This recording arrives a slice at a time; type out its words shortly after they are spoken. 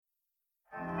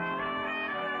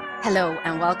Hello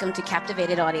and welcome to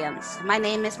Captivated Audience. My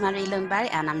name is Marie Lundberg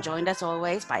and I'm joined as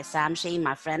always by Sam Sheen,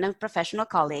 my friend and professional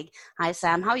colleague. Hi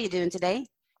Sam, how are you doing today?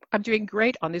 I'm doing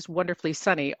great on this wonderfully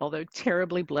sunny, although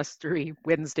terribly blustery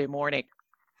Wednesday morning.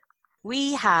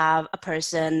 We have a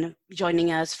person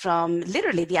joining us from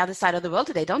literally the other side of the world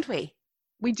today, don't we?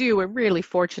 We do. We're really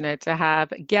fortunate to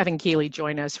have Gavin Keeley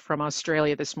join us from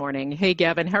Australia this morning. Hey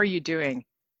Gavin, how are you doing?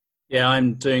 Yeah,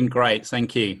 I'm doing great.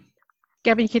 Thank you.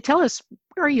 Gavin, can you tell us,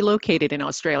 where are you located in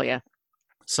Australia?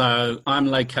 So I'm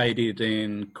located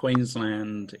in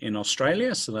Queensland in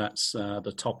Australia. So that's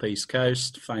the top east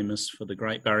coast, famous for the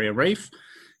Great Barrier Reef,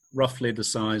 roughly the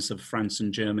size of France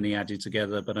and Germany added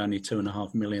together, but only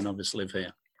 2.5 million of us live here.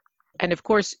 And of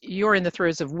course, you're in the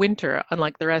throes of winter,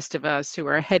 unlike the rest of us who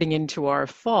are heading into our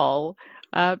fall.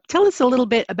 Tell us a little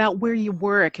bit about where you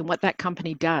work and what that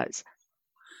company does.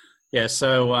 Yeah,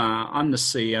 so I'm the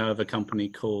CEO of a company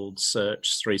called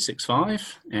Search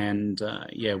 365, and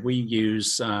we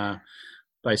use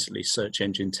basically search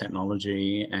engine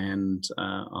technology and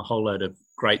a whole load of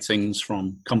great things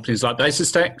from companies like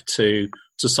Basistech to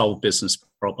solve business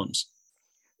problems.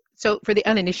 So for the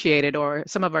uninitiated or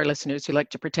some of our listeners who like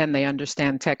to pretend they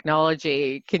understand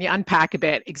technology, can you unpack a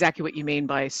bit exactly what you mean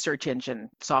by search engine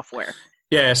software?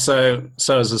 Yeah, so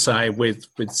as I say, with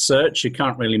search, you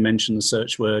can't really mention the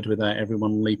search word without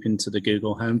everyone leaping to the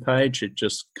Google homepage. It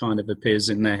just kind of appears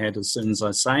in their head as soon as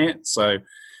I say it. So,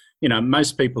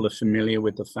 most people are familiar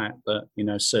with the fact that,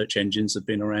 search engines have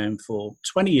been around for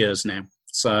 20 years now.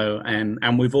 So,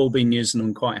 and we've all been using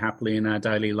them quite happily in our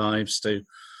daily lives to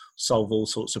solve all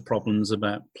sorts of problems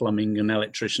about plumbing and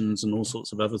electricians and all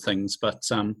sorts of other things. But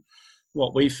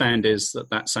what we found is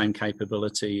that same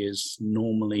capability is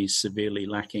normally severely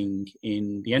lacking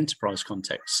in the enterprise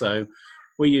context. So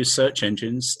we use search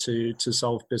engines to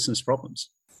solve business problems.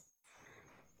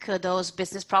 Could those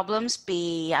business problems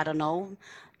be,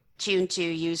 tuned to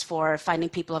use for finding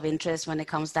people of interest when it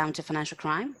comes down to financial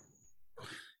crime?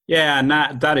 Yeah, and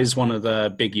that is one of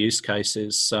the big use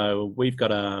cases. So we've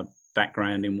got a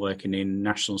background in working in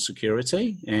national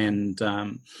security, and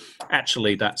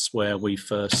actually that's where we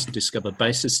first discovered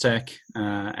Basistech,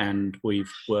 and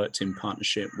we've worked in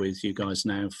partnership with you guys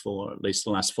now for at least the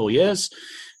last 4 years.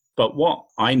 But what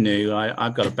I knew,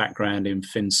 I've got a background in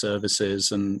fin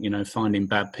services, and finding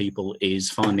bad people is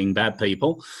finding bad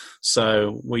people.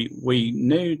 So we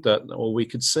knew that, or we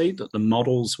could see that the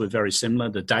models were very similar.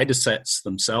 The data sets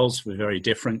themselves were very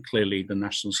different. Clearly the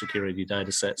national security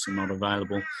data sets are not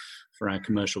available for our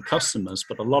commercial customers,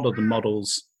 but a lot of the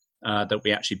models that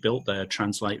we actually built there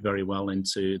translate very well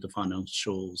into the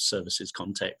financial services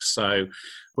context. So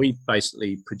we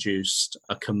basically produced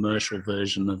a commercial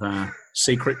version of our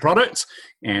secret product,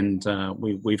 and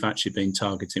we've actually been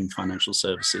targeting financial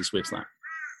services with that.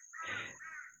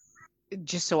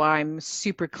 Just so I'm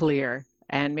super clear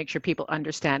and make sure people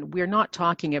understand, we're not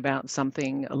talking about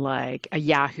something like a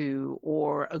Yahoo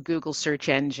or a Google search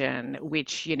engine,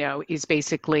 which, is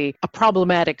basically a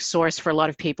problematic source for a lot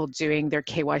of people doing their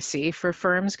KYC for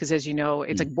firms, because as you know,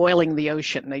 it's like boiling the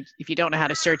ocean. If you don't know how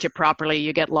to search it properly,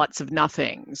 you get lots of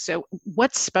nothing. So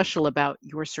what's special about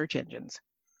your search engines?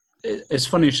 It's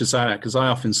funny you should say that, because I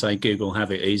often say Google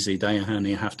have it easy. They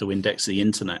only have to index the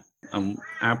internet. And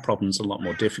our problem's a lot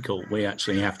more difficult. We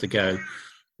actually have to go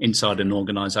inside an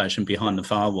organization behind the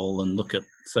firewall and look at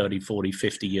 30, 40,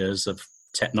 50 years of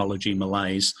technology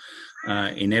malaise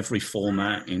in every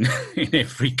format, in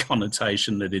every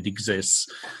connotation that it exists,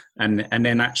 and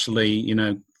then actually,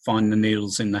 find the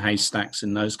needles in the haystacks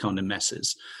in those kind of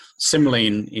messes. Similarly,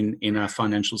 in our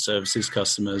financial services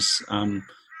customers,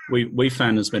 we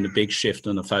found there's been a big shift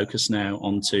and a focus now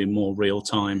onto more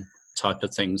real-time type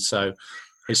of things. So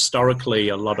historically,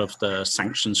 a lot of the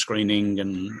sanction screening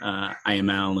and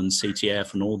AML and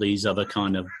CTF and all these other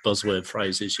kind of buzzword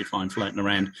phrases you find floating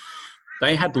around,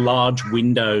 they had large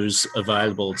windows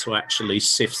available to actually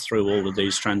sift through all of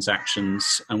these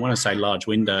transactions. And when I say large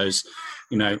windows,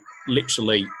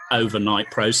 literally overnight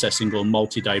processing or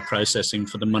multi-day processing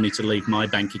for the money to leave my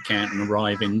bank account and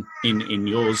arrive in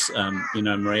yours,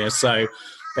 Maria. So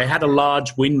they had a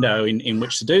large window in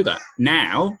which to do that.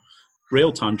 Now,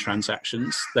 real-time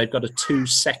transactions, they've got a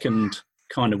 2-second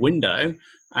kind of window,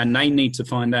 and they need to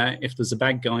find out if there's a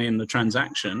bad guy in the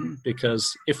transaction, because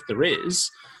if there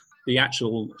is, the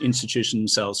actual institution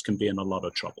themselves can be in a lot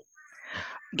of trouble.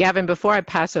 Gavin, before I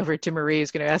pass over to Marie,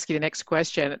 who's going to ask you the next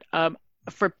question,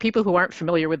 for people who aren't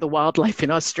familiar with the wildlife in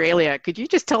Australia, could you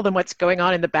just tell them what's going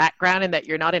on in the background and that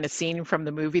you're not in a scene from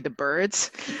the movie The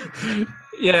Birds?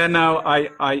 Yeah, no,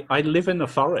 I live in the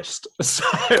forest, so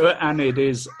and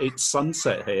it's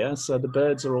sunset here, so the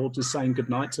birds are all just saying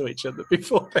goodnight to each other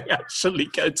before they actually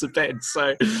go to bed.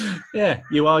 So, yeah,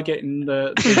 you are getting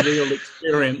the real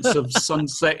experience of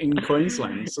sunset in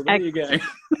Queensland. So there you go.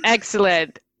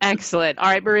 Excellent. All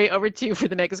right, Marie, over to you for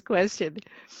the next question.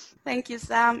 Thank you,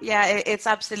 Sam. Yeah, it's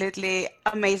absolutely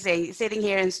amazing sitting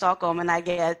here in Stockholm and I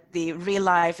get the real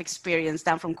life experience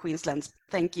down from Queensland.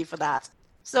 Thank you for that.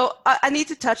 So I need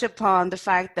to touch upon the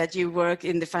fact that you work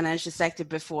in the financial sector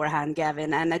beforehand,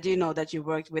 Gavin, and I do know that you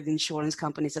worked with insurance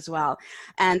companies as well.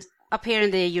 And up here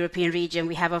in the European region,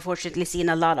 we have unfortunately seen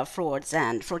a lot of frauds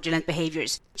and fraudulent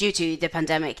behaviors due to the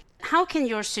pandemic. How can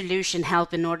your solution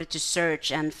help in order to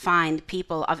search and find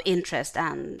people of interest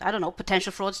and,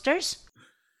 potential fraudsters?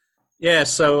 Yeah,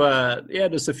 so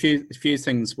there's a few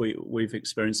things we've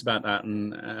experienced about that,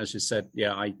 and as you said,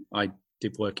 I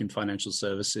did work in financial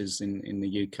services in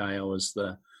the UK. I was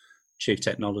the chief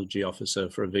technology officer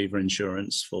for Aviva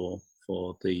Insurance for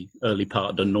the early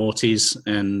part of the noughties,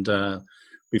 and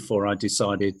before I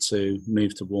decided to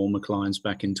move to Warmer Clients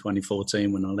back in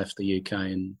 2014 when I left the UK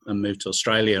and moved to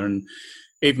Australia. And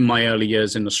even my early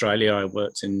years in Australia, I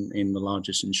worked in the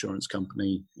largest insurance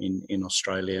company in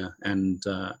Australia, and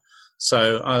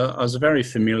so I was very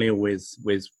familiar with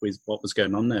what was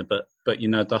going on there. But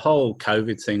the whole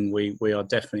COVID thing, we are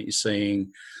definitely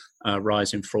seeing a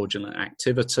rise in fraudulent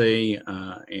activity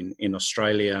in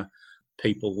Australia.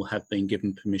 People have been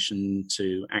given permission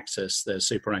to access their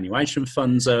superannuation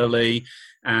funds early,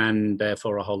 and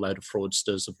therefore a whole load of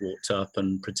fraudsters have walked up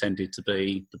and pretended to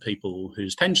be the people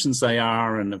whose pensions they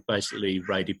are, and have basically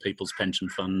raided people's pension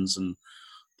funds and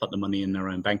put the money in their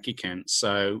own bank accounts.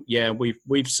 So yeah,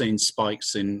 we've seen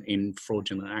spikes in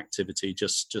fraudulent activity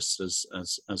just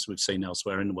as we've seen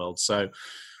elsewhere in the world. So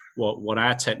what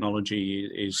our technology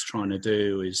is trying to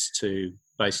do is to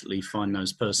basically find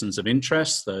those persons of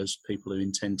interest, those people who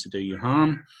intend to do you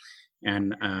harm,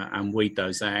 and weed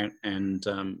those out. And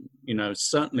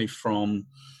certainly from,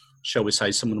 shall we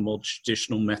say, some of the more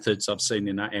traditional methods I've seen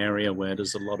in that area where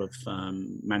there's a lot of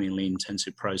manually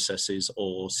intensive processes,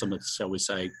 or some of, shall we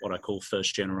say, what I call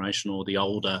first generation or the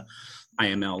older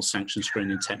AML sanction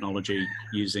screening technology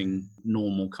using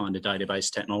normal kind of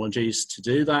database technologies to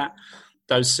do that.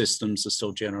 Those systems are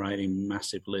still generating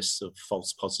massive lists of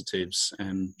false positives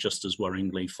and, just as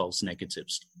worryingly, false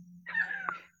negatives.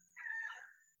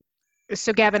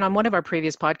 So Gavin, on one of our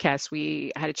previous podcasts,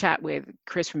 we had a chat with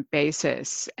Chris from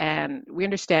Basis, and we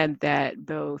understand that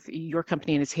both your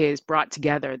company and his brought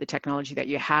together the technology that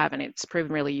you have, and it's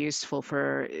proven really useful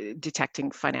for detecting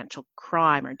financial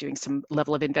crime or doing some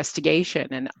level of investigation.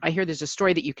 And I hear there's a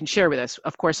story that you can share with us,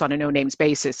 of course, on a no-names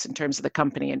basis in terms of the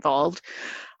company involved.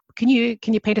 Can you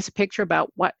paint us a picture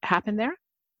about what happened there?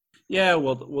 Yeah,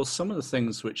 well, some of the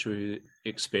things which we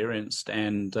experienced,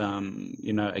 and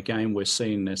again, we're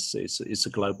seeing this. It's a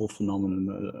global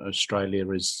phenomenon.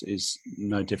 Australia is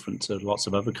no different to lots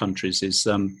of other countries.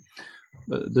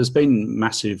 There's been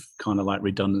massive kind of like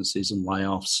redundancies and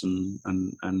layoffs,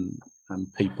 and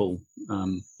people,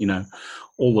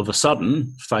 all of a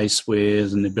sudden faced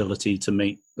with an ability to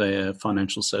meet their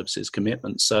financial services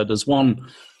commitments. So there's one.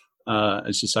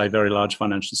 As you say, very large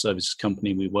financial services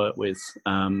company we work with,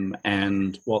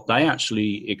 and what they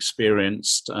actually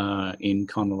experienced in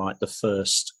kind of like the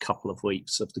first couple of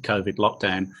weeks of the COVID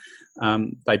lockdown,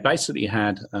 they basically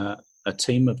had a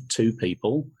team of 2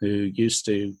 people who used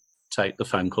to take the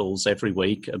phone calls every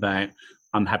week about,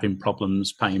 I'm having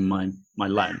problems paying my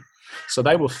loan. So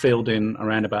they were fielding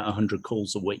around about 100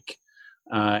 calls a week.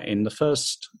 In the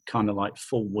first kind of like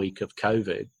full week of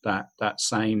COVID, that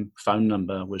same phone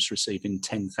number was receiving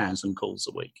 10,000 calls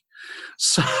a week.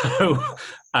 So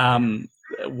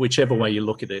whichever way you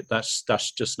look at it,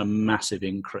 that's just a massive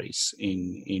increase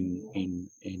in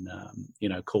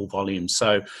call volume.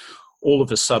 So all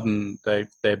of a sudden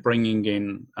they're bringing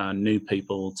in new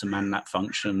people to man that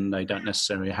function. They don't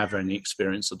necessarily have any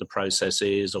experience of the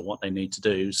processes or what they need to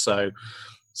do. So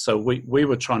we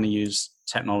were trying to use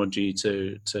technology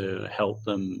to help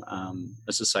them,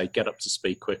 as I say, get up to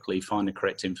speed quickly, find the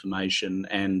correct information,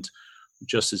 and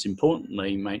just as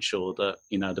importantly, make sure that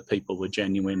the people were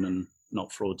genuine and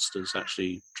not fraudsters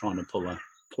actually trying to pull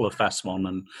a fast one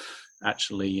and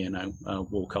actually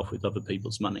walk off with other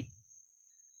people's money.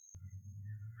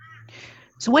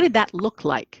 So what did that look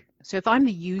like? So if I'm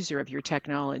the user of your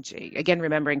technology, again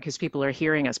remembering because people are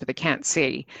hearing us but they can't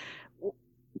see,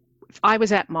 if I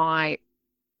was at my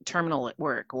terminal at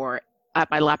work or at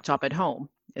my laptop at home,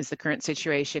 as the current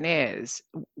situation is,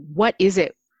 what is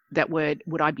it that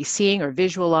would I be seeing or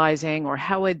visualizing, or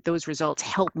how would those results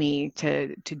help me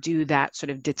to do that sort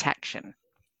of detection?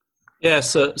 Yeah,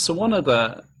 so one of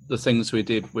the things we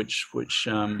did, which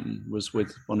was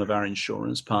with one of our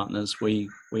insurance partners, we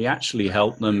actually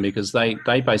helped them because they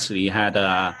basically had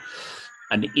an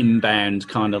inbound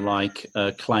kind of like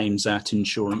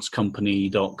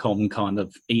claims@insurancecompany.com kind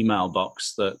of email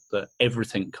box that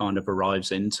everything kind of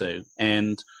arrives into.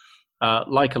 And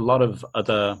like a lot of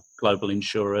other global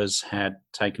insurers had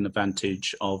taken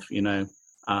advantage of,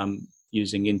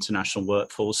 using international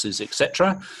workforces,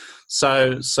 etc.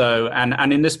 So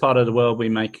and in this part of the world, we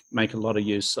make a lot of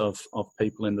use of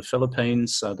people in the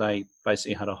Philippines. So they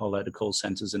basically had a whole load of call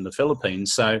centers in the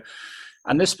Philippines. So,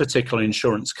 and this particular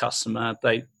insurance customer,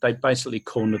 they basically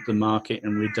cornered the market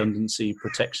in redundancy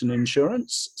protection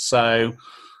insurance. So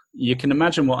you can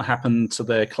imagine what happened to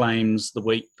their claims the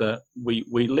week that we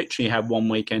literally had one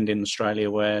weekend in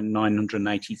Australia where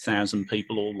 980,000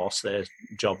 people all lost their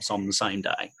jobs on the same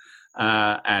day.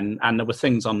 And there were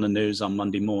things on the news on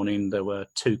Monday morning. There were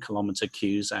 2-kilometre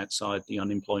queues outside the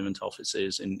unemployment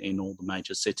offices in all the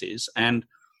major cities. And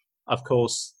of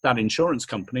course, that insurance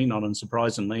company, not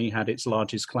unsurprisingly, had its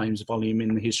largest claims volume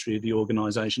in the history of the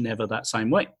organisation ever that same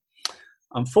week.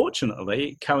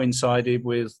 Unfortunately, it coincided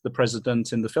with the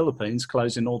president in the Philippines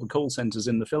closing all the call centres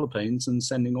in the Philippines and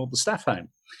sending all the staff home.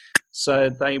 So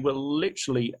they were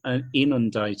literally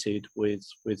inundated with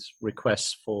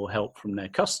requests for help from their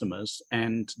customers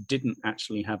and didn't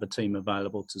actually have a team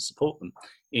available to support them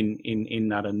in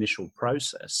that initial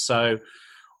process. So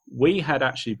we had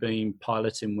actually been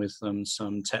piloting with them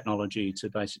some technology to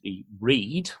basically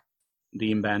read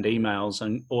the inbound emails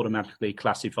and automatically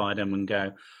classify them and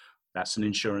go, that's an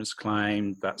insurance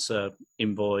claim, that's a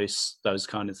invoice, those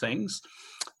kind of things.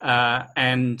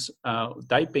 And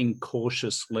they've been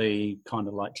cautiously kind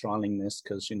of like trialing this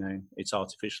because, it's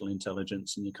artificial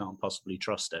intelligence and you can't possibly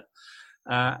trust it.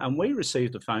 And we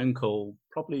received a phone call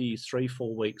probably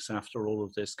 3-4 weeks after all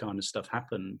of this kind of stuff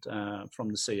happened from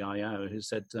the CIO who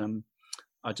said,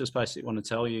 I just basically want to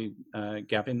tell you,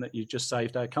 Gavin, that you just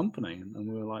saved our company. And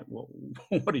we were like,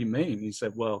 what do you mean? He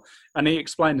said, well, and he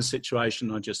explained the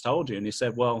situation I just told you. And he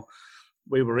said, well,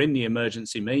 we were in the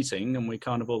emergency meeting and we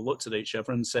kind of all looked at each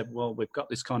other and said, well, we've got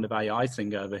this kind of AI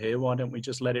thing over here. Why don't we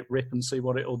just let it rip and see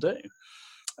what it'll do?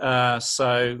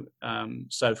 So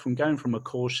from going from a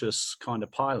cautious kind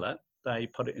of pilot, they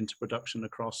put it into production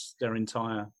across their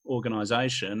entire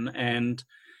organization. And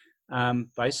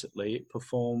basically it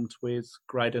performed with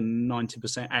greater than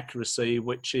 90% accuracy,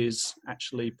 which is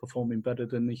actually performing better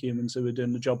than the humans who were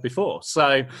doing the job before.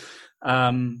 So,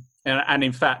 and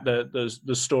in fact, the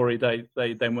story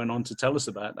they then went on to tell us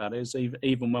about that is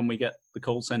even when we get the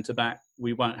call center back,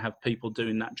 we won't have people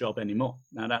doing that job anymore.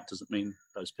 Now, that doesn't mean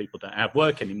those people don't have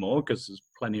work anymore because there's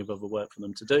plenty of other work for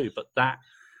them to do. But that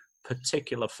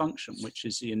particular function, which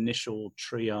is the initial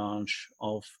triage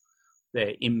of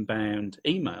their inbound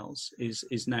emails,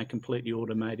 is now completely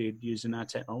automated using our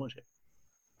technology.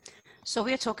 So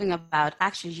we're talking about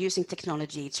actually using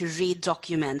technology to read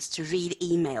documents, to read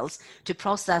emails, to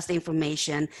process the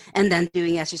information, and then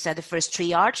doing, as you said, the first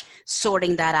triage,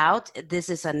 sorting that out. This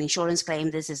is an insurance claim.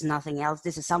 This is nothing else.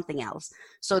 This is something else.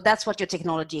 So that's what your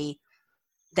technology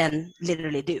then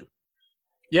literally do.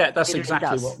 Yeah, that's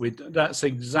exactly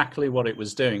what it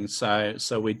was doing. So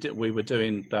we were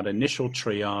doing that initial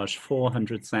triage.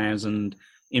 400,000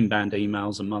 inbound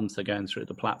emails a month are going through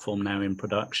the platform now in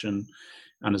production,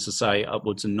 and as I say,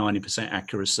 upwards of 90%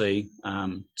 accuracy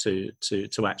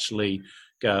to actually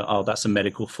go, oh, that's a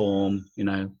medical form,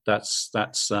 that's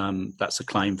a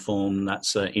claim form,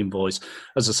 that's an invoice.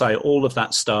 As I say, all of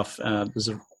that stuff. There's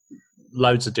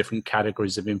loads of different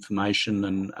categories of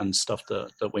information and stuff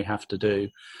that we have to do.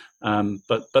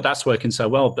 But that's working so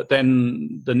well. But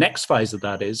then the next phase of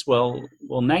that is, well,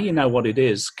 now you know what it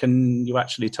is. Can you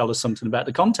actually tell us something about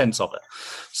the contents of it?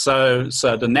 So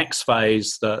the next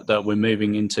phase that we're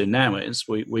moving into now is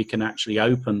we can actually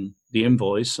open the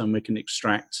invoice and we can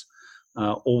extract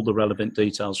all the relevant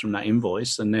details from that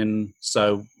invoice. And then,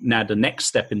 so now the next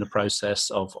step in the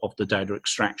process of the data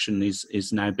extraction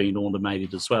is now being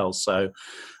automated as well. So,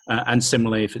 and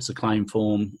similarly, if it's a claim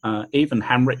form, even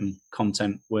handwritten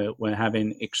content, we're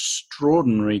having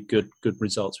extraordinary good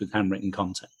results with handwritten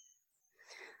content.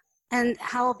 And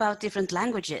how about different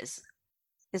languages?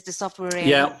 Is the software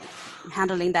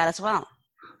handling that as well?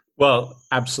 Well,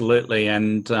 absolutely.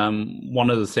 And one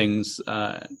of the things,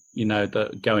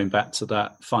 that going back to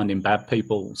that finding bad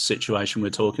people situation we're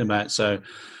talking about. So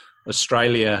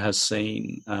Australia has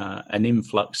seen an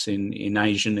influx in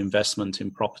Asian investment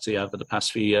in property over the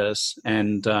past few years,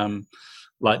 and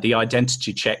like the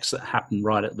identity checks that happen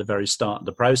right at the very start of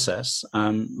the process,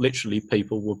 literally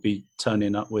people will be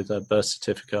turning up with a birth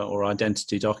certificate or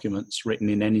identity documents written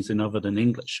in anything other than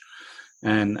English.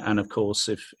 And of course,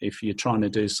 if you're trying to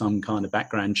do some kind of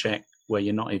background check where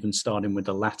you're not even starting with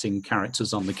the Latin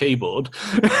characters on the keyboard,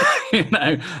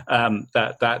 that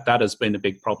has been a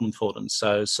big problem for them.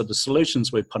 So the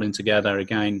solutions we're putting together,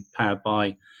 again, powered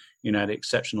by the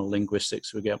exceptional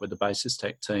linguistics we get with the Basis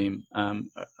Tech team,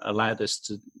 allowed us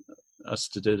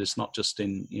to do this not just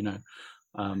in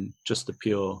just the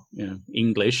pure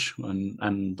English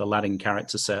and the Latin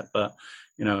character set, but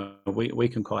we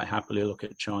can quite happily look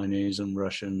at Chinese and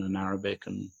Russian and Arabic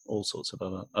and all sorts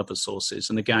of other sources,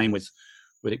 and again with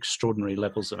extraordinary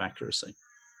levels of accuracy.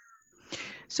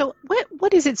 So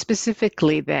what is it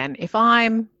specifically then?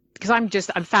 Because I'm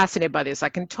fascinated by this. I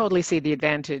can totally see the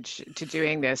advantage to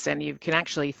doing this, and you can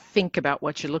actually think about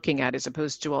what you're looking at as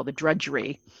opposed to all the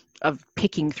drudgery of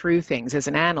picking through things as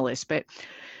an analyst. But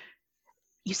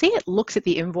you say it looks at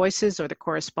the invoices or the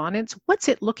correspondence. What's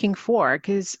it looking for?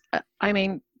 Because,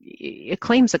 it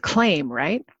claims a claim,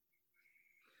 right?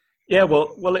 Yeah,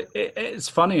 well, it's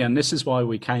funny, and this is why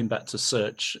we came back to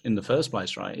search in the first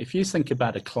place, right? If you think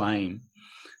about a claim,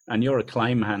 and you're a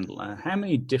claim handler, how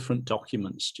many different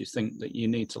documents do you think that you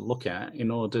need to look at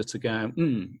in order to go,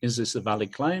 is this a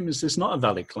valid claim? Is this not a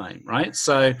valid claim, right?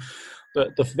 So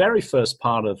the very first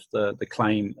part of the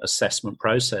claim assessment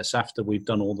process, after we've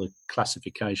done all the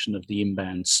classification of the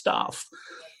inbound stuff,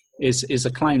 is a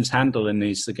claims handler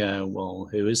needs to go, well,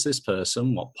 who is this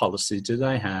person? What policy do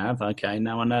they have? Okay,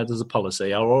 now I know there's a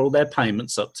policy. Are all their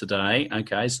payments up to date?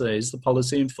 Okay, so is the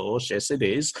policy in force? Yes, it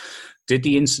is. Did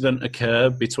the incident occur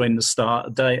between the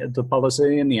start date of the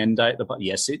policy and the end date of the policy?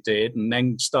 Yes, it did. And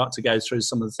then start to go through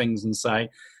some of the things and say,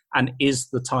 and is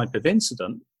the type of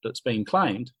incident that's being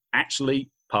claimed actually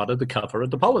part of the cover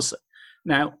of the policy?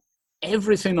 Now,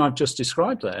 everything I've just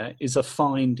described there is a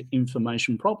find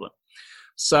information problem.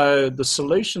 So the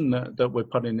solution that we're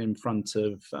putting in front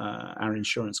of our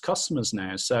insurance customers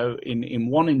now, so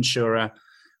in one insurer,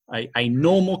 a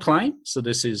normal claim, so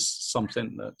this is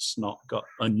something that's not got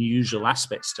unusual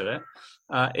aspects to it,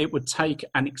 it would take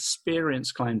an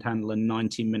experienced claim handler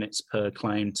 90 minutes per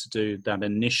claim to do that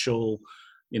initial,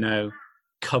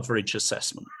 coverage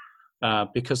assessment.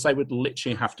 Because they would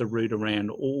literally have to root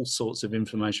around all sorts of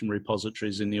information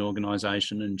repositories in the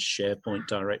organization and SharePoint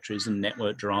directories and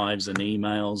network drives and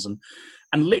emails.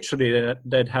 And literally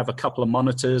they'd have a couple of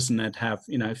monitors and they'd have,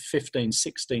 15,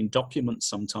 16 documents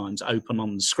sometimes open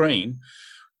on the screen,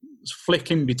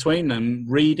 flicking between them,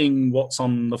 reading what's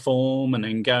on the form and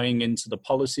then going into the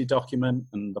policy document.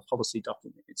 And the policy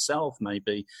document itself may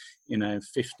be,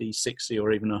 50, 60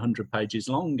 or even 100 pages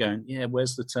long, going, yeah,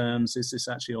 where's the terms? Is this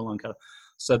actually all uncovered?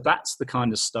 So that's the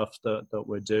kind of stuff that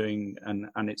we're doing. And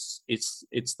it's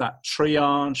that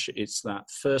triage, it's that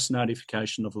first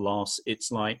notification of loss.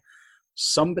 It's like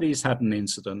somebody's had an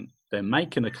incident, they're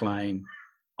making a claim,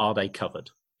 are they covered?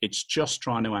 It's just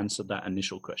trying to answer that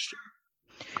initial question.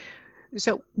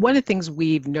 So one of the things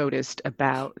we've noticed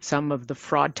about some of the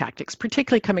fraud tactics,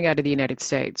 particularly coming out of the United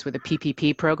States with the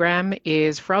PPP program,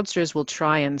 is fraudsters will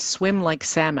try and swim like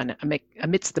salmon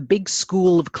amidst the big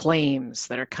school of claims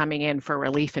that are coming in for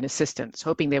relief and assistance,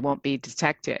 hoping they won't be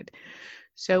detected.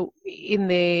 So in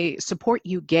the support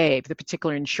you gave, the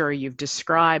particular insurer you've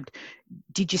described,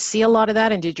 did you see a lot of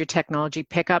that, and did your technology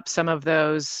pick up some of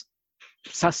those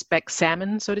suspect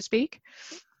salmon, so to speak?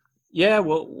 Yeah,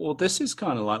 well, this is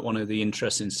kind of like one of the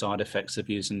interesting side effects of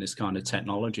using this kind of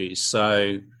technology.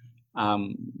 So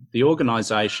the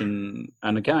organization,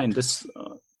 and again, this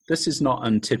is not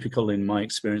untypical in my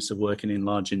experience of working in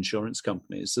large insurance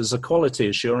companies. There's a quality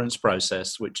assurance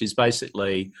process, which is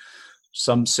basically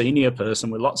some senior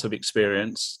person with lots of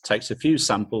experience takes a few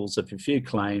samples of a few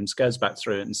claims, goes back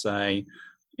through it and say,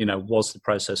 was the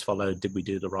process followed? Did we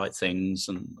do the right things?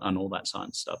 And all that kind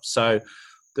of stuff. So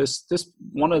this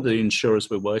one of the insurers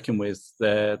we're working with,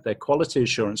 their quality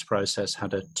assurance process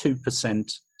had a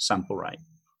 2% sample rate.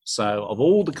 So of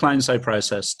all the claims they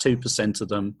processed, 2% of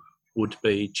them would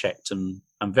be checked and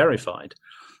verified.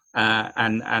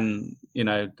 And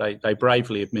they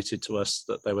bravely admitted to us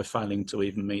that they were failing to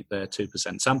even meet their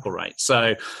 2% sample rate.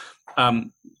 So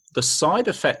the side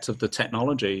effect of the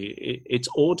technology, it's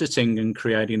auditing and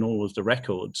creating all of the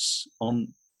records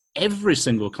on every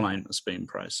single claim that's been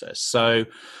processed. So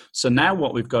now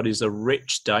what we've got is a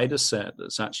rich data set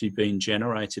that's actually being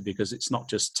generated, because it's not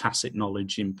just tacit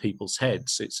knowledge in people's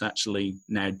heads. It's actually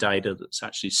now data that's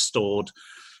actually stored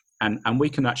and we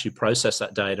can actually process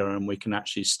that data, and we can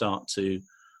actually start to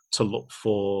look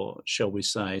for, shall we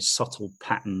say, subtle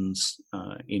patterns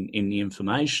in the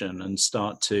information, and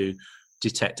start to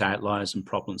detect outliers and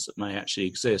problems that may actually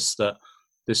exist, that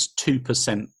this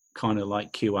 2% kind of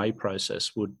like QA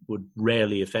process would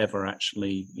rarely, if ever,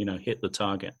 actually, hit the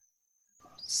target.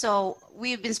 So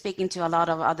we've been speaking to a lot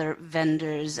of other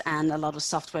vendors and a lot of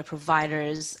software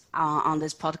providers on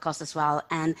this podcast as well.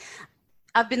 And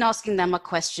I've been asking them a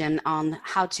question on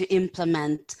how to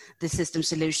implement the system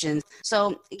solutions.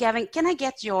 So Gavin, can I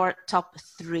get your top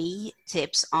 3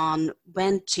 tips on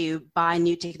when to buy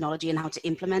new technology and how to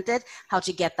implement it, how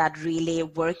to get that really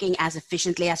working as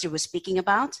efficiently as you were speaking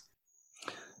about?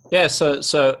 Yeah,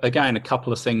 so again, a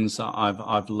couple of things that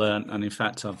I've learned, and in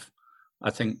fact, I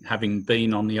think having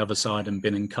been on the other side and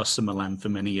been in customer land for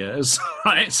many years,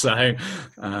 right? So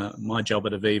my job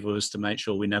at Aviva was to make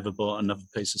sure we never bought another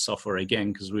piece of software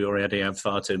again, because we already have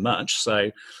far too much.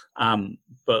 So,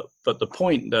 but the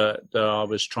point that I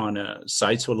was trying to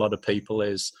say to a lot of people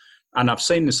is, and I've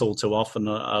seen this all too often,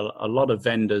 a lot of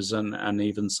vendors and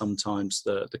even sometimes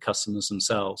the customers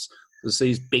themselves, there's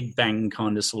these big bang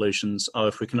kind of solutions. Oh,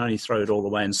 if we can only throw it all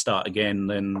away and start again,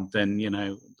 then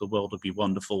the world would be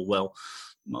wonderful. Well,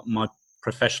 my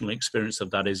professional experience of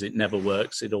that is it never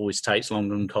works. It always takes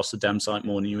longer and costs a damn sight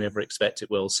more than you ever expect it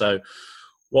will. So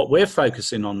what we're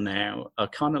focusing on now are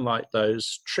kind of like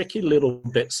those tricky little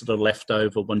bits that are left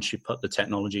over once you put the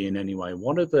technology in anyway.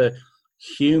 What are the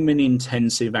human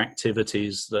intensive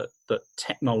activities that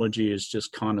technology has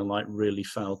just kind of like really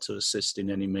failed to assist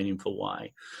in any meaningful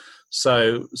way?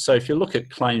 So if you look at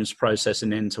claims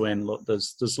processing end to end, look,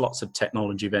 there's lots of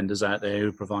technology vendors out there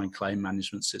who provide claim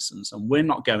management systems, and we're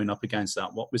not going up against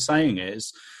that. What we're saying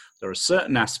is there are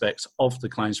certain aspects of the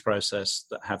claims process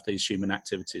that have these human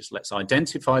activities. Let's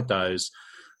identify those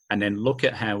and then look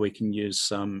at how we can use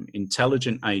some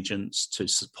intelligent agents to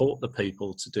support the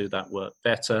people to do that work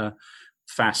better,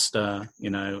 faster,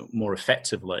 more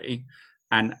effectively.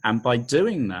 And by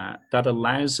doing that, that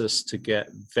allows us to get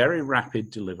very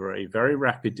rapid delivery, very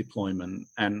rapid deployment,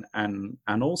 and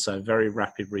also very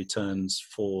rapid returns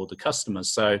for the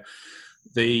customers. So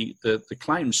the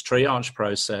claims triage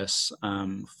process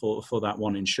for that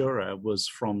one insurer was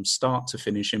from start to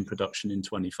finish in production in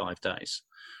 25 days.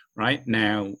 Right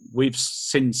now, we've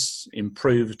since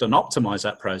improved and optimized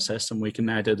that process, and we can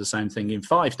now do the same thing in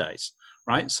 5 days.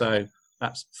 Right, so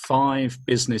that's 5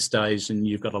 business days and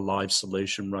you've got a live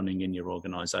solution running in your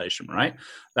organization, right?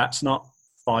 That's not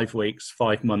 5 weeks,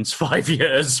 5 months, 5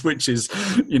 years, which is,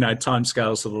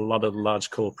 timescales that a lot of the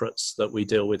large corporates that we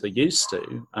deal with are used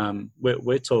to.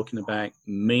 We're talking about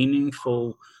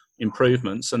meaningful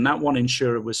improvements. And that one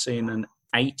insurer was seeing an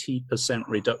 80%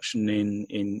 reduction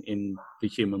in the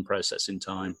human processing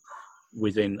time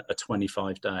within a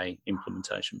 25-day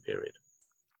implementation period.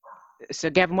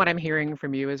 So Gavin, what I'm hearing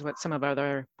from you is what some of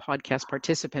other podcast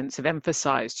participants have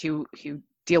emphasized who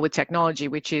deal with technology,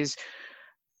 which is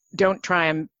don't try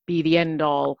and be the end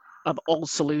all of all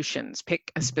solutions.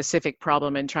 Pick a specific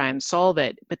problem and try and solve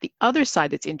it. But the other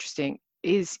side that's interesting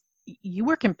is you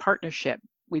work in partnership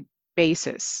with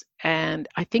Basis. And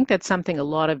I think that's something a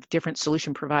lot of different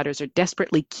solution providers are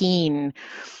desperately keen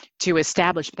to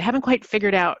establish, but they haven't quite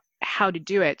figured out how to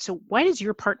do it. So why does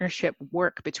your partnership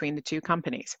work between the two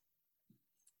companies?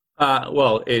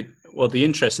 Well, the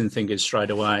interesting thing is straight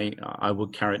away, I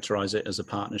would characterize it as a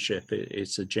partnership.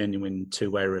 It's a genuine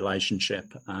two-way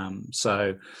relationship.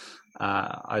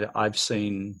 I've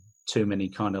seen too many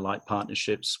kind of like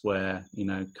partnerships where,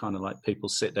 kind of like people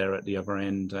sit there at the other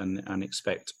end and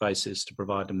expect Basis to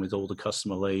provide them with all the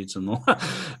customer leads and all,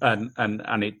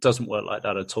 and it doesn't work like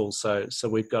that at all. So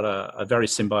we've got a very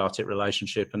symbiotic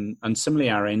relationship, and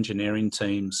similarly our engineering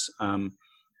teams,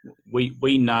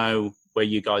 we know where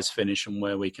you guys finish and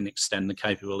where we can extend the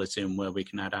capability and where we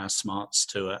can add our smarts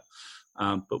to it.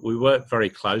 But we work very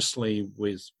closely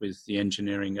with the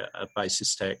engineering at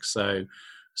Basis Tech. So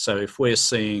if we're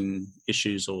seeing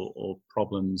issues or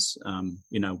problems,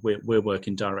 we're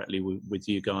working directly with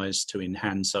you guys to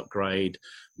enhance, upgrade,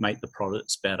 make the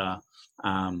products better.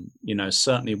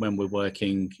 Certainly when we're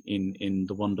working in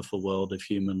the wonderful world of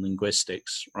human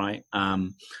linguistics, right?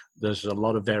 There's a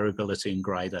lot of variability and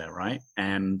grey there, right?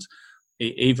 And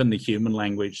even the human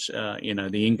language,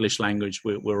 the English language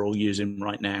we're all using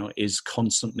right now is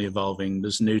constantly evolving.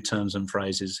 There's new terms and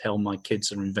phrases. Hell, my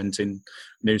kids are inventing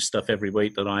new stuff every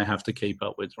week that I have to keep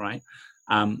up with, right?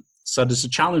 So there's a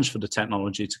challenge for the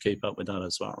technology to keep up with that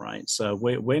as well, right? So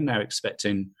we're now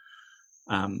expecting,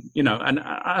 and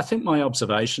I think my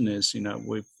observation is,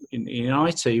 we've in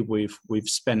IT we've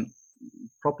spent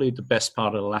probably the best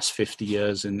part of the last 50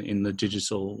 years in the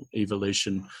digital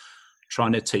evolution,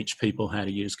 trying to teach people how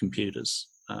to use computers.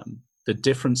 The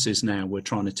difference is now we're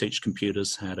trying to teach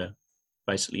computers how to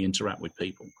basically interact with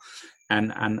people.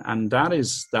 And that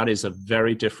is a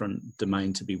very different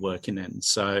domain to be working in.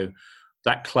 So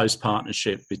that close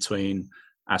partnership between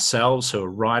ourselves, who are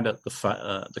right at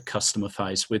the customer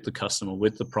face, with the customer,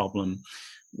 with the problem,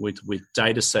 with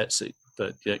data sets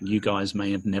that you guys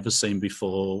may have never seen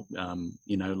before,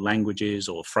 languages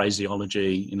or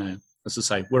phraseology. As I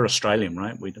say, we're Australian,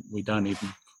 right? We don't even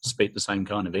speak the same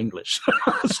kind of English.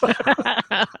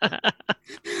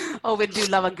 Oh, we do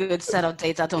love a good set of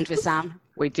data, don't we, Sam?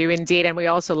 We do indeed. And we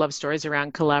also love stories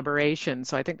around collaboration.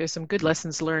 So I think there's some good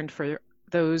lessons learned for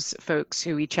those folks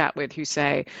who we chat with who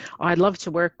say, oh, I'd love to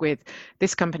work with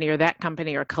this company or that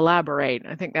company or collaborate.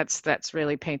 I think that's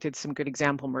really painted some good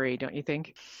example, Marie, don't you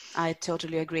think? I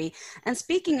totally agree. And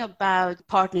speaking about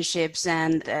partnerships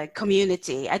and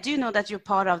community, I do know that you're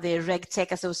part of the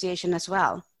RegTech Association as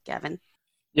well, Gavin.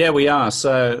 Yeah, we are.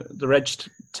 So the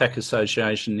RegTech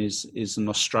Association is an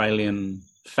Australian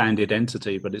founded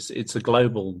entity, but it's a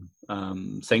global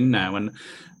thing now. And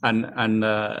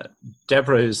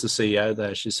Deborah, who's the CEO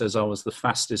there, she says I was the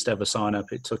fastest ever sign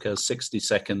up. It took her 60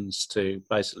 seconds to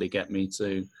basically get me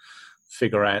to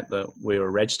figure out that we're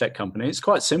a RegTech company. It's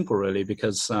quite simple, really,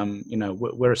 because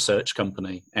we're a search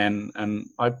company, and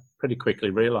I pretty quickly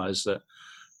realised that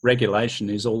regulation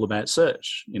is all about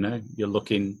search.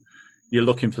 You're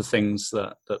looking for things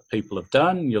that people have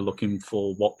done. You're looking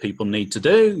for what people need to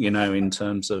do, in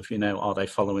terms of, are they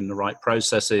following the right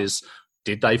processes?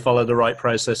 Did they follow the right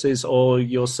processes? Or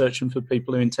you're searching for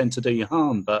people who intend to do you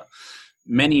harm. But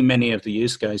many of the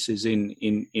use cases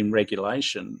in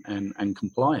regulation and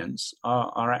compliance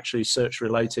are actually search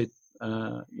related,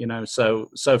 So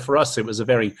for us, it was a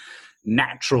very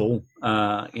natural,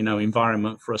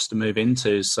 environment for us to move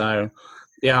into. So,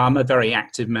 yeah, I'm a very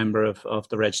active member of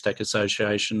the RegTech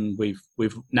Association.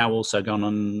 We've now also gone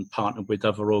and partnered with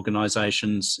other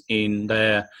organisations in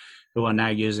there who are now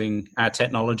using our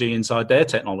technology inside their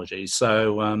technology.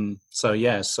 So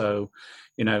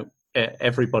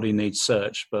everybody needs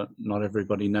search, but not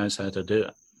everybody knows how to do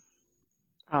it.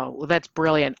 Oh, well, that's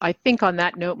brilliant. I think on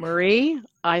that note, Marie,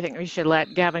 I think we should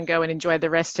let Gavin go and enjoy the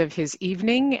rest of his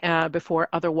evening before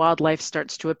other wildlife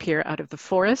starts to appear out of the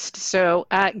forest. So,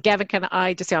 Gavin, can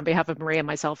I just say on behalf of Marie and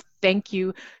myself, thank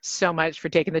you so much for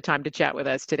taking the time to chat with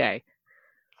us today.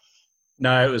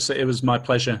 No, it was my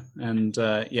pleasure. And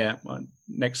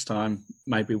next time,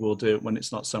 maybe we'll do it when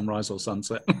it's not sunrise or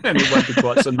sunset and it won't be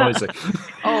quite so noisy.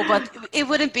 Oh, but it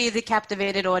wouldn't be the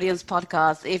Captivated Audience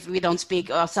podcast if we don't speak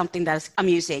of something that's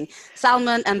amusing.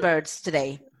 Salmon and birds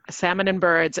today. Salmon and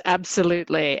birds,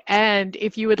 absolutely. And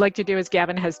if you would like to do as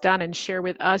Gavin has done and share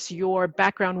with us your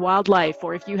background wildlife,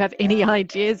 or if you have any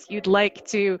ideas you'd like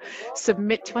to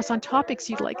submit to us on topics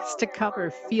you'd like us to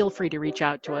cover, feel free to reach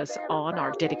out to us on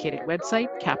our dedicated website,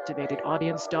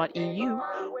 captivatedaudience.eu,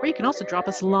 or you can also drop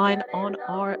us a line on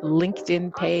our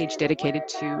LinkedIn page dedicated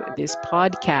to this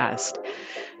podcast.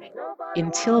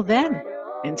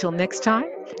 Until next time,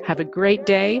 have a great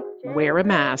day, wear a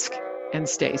mask, and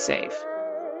stay safe.